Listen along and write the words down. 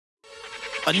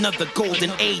Another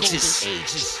golden ages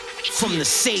from the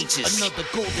sages. Another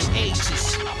golden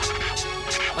ages.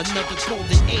 Another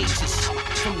golden ages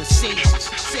from the sages.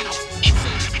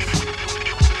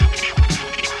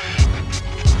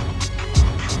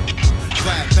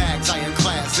 Glad bags, iron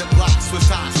clad, zip blocks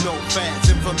with eyes, no fads.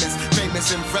 Infamous,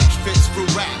 famous and fresh fits through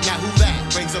rap. Now who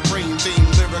that? Brings a brain theme,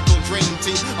 lyrical dream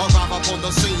team. Arrive up on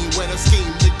the scene with a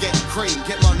scheme to get cream.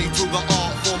 Get money through the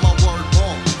art for my word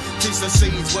bomb. Teach the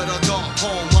seeds with a dark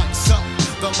poem like so.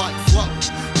 The light flow,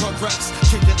 progress,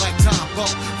 kick it like Taco.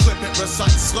 Flip it,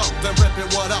 recite slow, then rip it,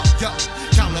 what up, yo.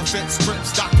 Counterfeit scripts,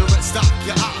 doctorate, stock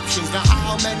your options. Now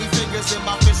how many fingers in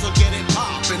my fist will get it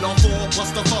poppin'? On 4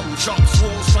 plus the thumb, sharp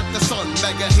swirls strike the sun.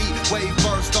 Mega heat, wave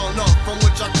burst on up, from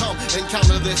which I come.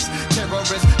 Encounter this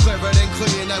terrorist, clear it and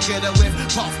clear. Now get a whiff,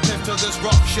 puff, piff to this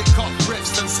rough shit. Cough,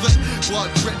 rips and slip, blood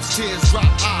drips, tears drop,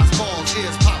 eyes bulge,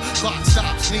 ears pop, clock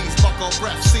stops, knees buckle,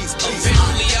 breath cease, please.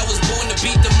 Apparently I was born to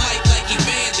beat the mic like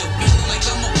Evander. Feeling like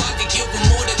I'm about to give them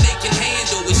more than they can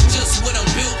handle. It's just what I'm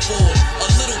built for. A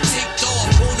little ticked off,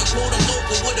 quote unquote, I'm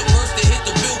local with a verse to hit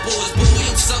the billboards. Boy,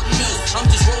 I'm something else. I'm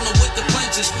just rolling with the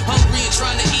punches. Hungry and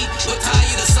trying to eat, but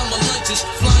tired of summer lunches.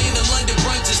 Flying to London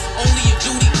brunches, only if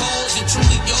duty calls. And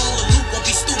truly, y'all, a loop won't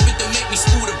be stupid to make me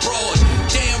scoot abroad.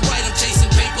 Damn right, I'm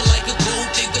chasing paper like a gold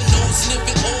digger. No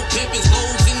sniffing, old pimpins,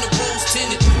 goals in the rose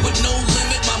tinted. With no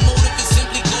limit, my motive is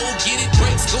simply go get it.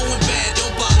 Breaks going bad,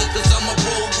 don't bother, cause I'ma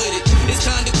roll with it. It's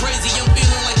kinda crazy, I'm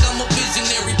feeling like I'm a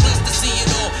visionary. Blessed to see it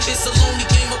all. It's a lonely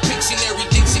game of Pictionary.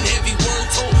 Diction, heavy word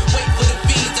told. Wait for the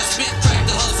fiends, I spit, crack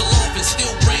the hustle off, and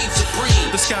still reign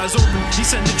supreme. The sky's open,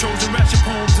 descending chosen, ratchet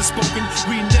poems are spoken.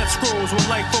 Reading death scrolls with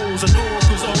light foes and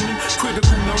oracles owning.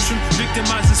 Critical notion,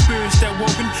 victimizing spirits that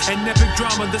woken. An epic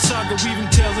drama, the saga weaving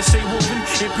tales that stay woven.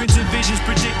 Imprinted visions,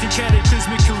 predicting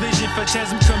cataclysmic collision.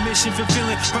 Phantasm commission,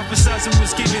 fulfilling, prophesizing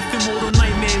was given. Immortal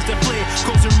nightmares that flare,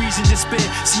 causing reason despair.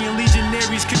 Seeing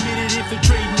legionaries committed,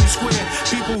 infiltrating the square.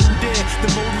 People who dare, the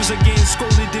motives again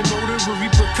scolded. Demoted with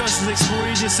repercussions,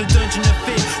 exploited. It's a dungeon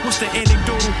affair. What's the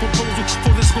anecdotal proposal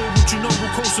for this global Chernobyl?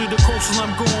 Coastal to coastal,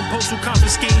 I'm going postal,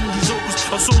 confiscating these opals.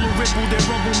 A solar ripple that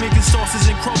rumble, making sauces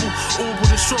and crumble.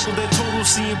 Orbital the struggle that total,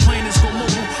 seeing planets go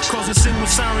mobile. Causing sin with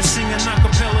sirens, singing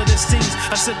acapella that stings.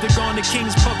 I set the garnet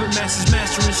kings, puppet masters,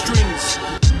 mastering strings.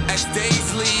 As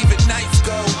days leave and nights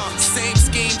go, same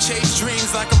scheme, chase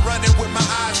dreams like I'm running with my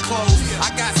eyes closed.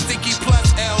 I got sticky plus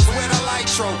L's with a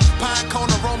nitro. Pine cone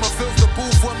aroma fills the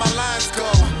booth where my lines go.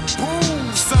 Boom,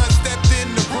 sun stepped in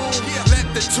the room. Let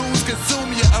the tunes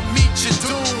consume you or meet your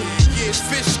doom. It's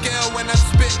fish scale when I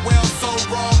spit well, so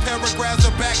raw. Paragraphs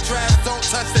or backdrafts, don't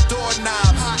touch the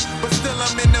doorknob. But still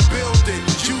I'm in the building.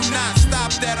 You not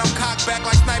stop that, I'm cocked back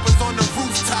like snipers on the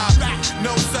rooftop.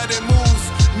 No sudden moves.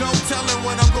 No telling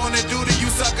what I'm gonna do to you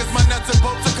suckers. My nuts and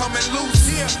bolts are coming loose.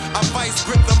 I vice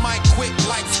grip the mic quick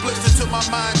like splits until my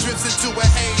mind drifts into a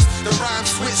haze. The rhyme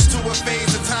switch to a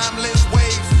phase of timeless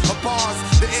waves of bars.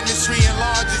 The industry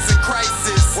enlarges in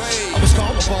crisis. I was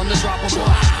called upon to drop a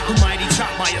block. The mighty chop,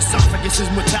 my esophagus is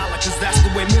metallic, cause that's the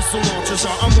way missile launchers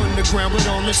are. I'm underground, but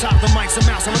on the top, the mic's a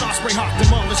mouse. I'm an osprey hawk,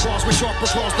 demolish walls with sharper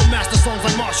claws. The master songs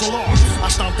like martial arts. I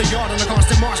stomp the yard on a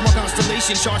constant march. My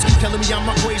constellation charts keep telling me I'm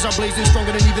my quasar blazing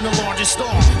stronger than even the largest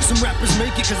star. Some rappers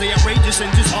make it cause they outrageous and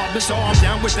just hard bizarre. I'm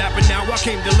down with that, but now I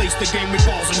came to lace the game with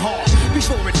balls and heart.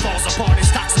 Before it falls apart,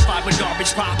 it's toxified with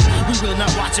garbage pop. We will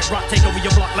not watch it rot, take over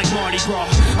your block like Mardi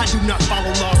Gras. I do not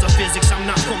follow laws of physics, I'm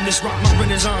not from this rock. My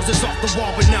renaissance is off the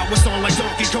wall, but now it's on like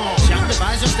Donkey Kong. Shout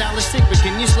devise your style is sick, but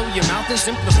can you slow your mouth and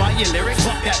simplify your lyrics?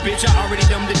 Fuck that bitch, I already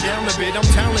dumbed it down a bit. I'm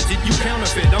talented, you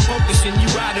counterfeit, I'm focusing you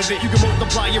out of it. You can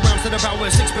multiply your rhymes to the power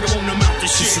of 6, but it won't amount to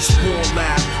shit. This is War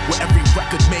Lab, where every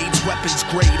record made's weapons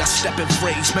grade. I step in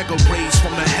phrase, mega rays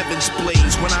from the heavens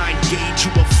blaze. When I engage,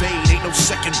 you evade, ain't no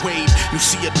second wave. You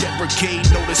see a dead brigade,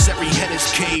 notice every head is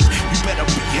caved. You better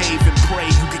behave and pray.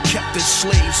 You get kept as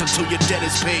slaves until your debt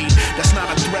is paid. That's not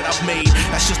a threat I've made,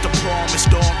 that's just a promise,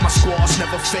 dog. My squads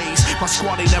never phase, my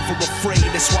squad ain't never afraid.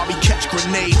 That's why we catch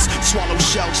grenades, swallow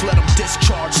shells, let them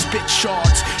discharge. Spit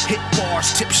shards, hit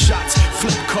bars, tip shots,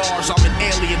 flip cars. I'm an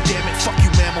alien, damn it, fuck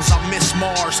you mammals, I miss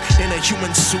Mars. In a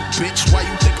human suit, bitch, why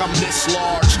you think I'm this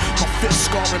large? My fist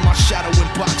scarring my shadow in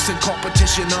boxing.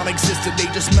 Competition non-existent, they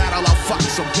just mad I'll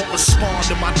outfox them. Won't respond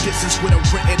to my distance with a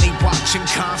written, they watching.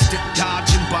 Constant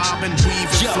dodging, bobbing,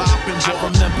 weaving, flopping. I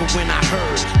remember when I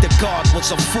heard that God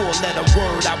was a 4-letter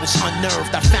word. I was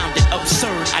unnerved, I found it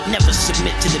absurd. I never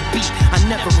submit to the beat, I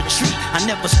never retreat. I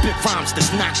never spit rhymes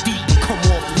that's not deep and come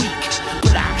off weak.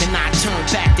 But I cannot turn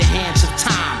back the hands of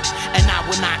time, and I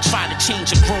will not try to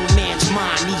change a grown man's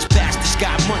mind. These bastards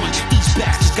got money, these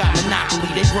bastards got monopoly.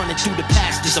 They running through the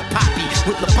pastures of poppy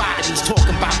with lobotomies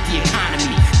talking about the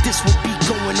economy. This would be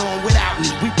going on without me.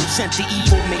 We present the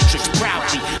evil matrix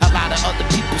proudly. A lot of other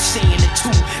people saying it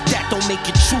too. That don't make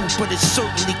it true, but it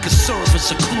certainly could serve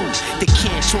as a clue. They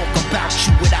can't talk about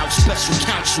you without special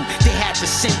counsel. They had to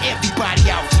send everybody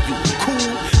out for you.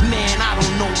 Cool? Man, I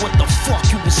don't know what the fuck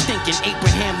you was thinking.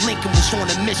 Abraham Lincoln was on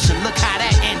a mission. Look how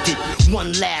that ended.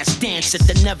 One last dance at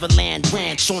the Neverland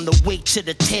Ranch, on the way to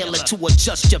the tailor to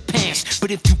adjust your pants.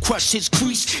 But if you crush his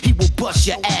crease, he will bust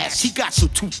your ass. He got some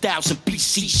 2000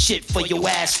 BC shit for your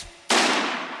ass.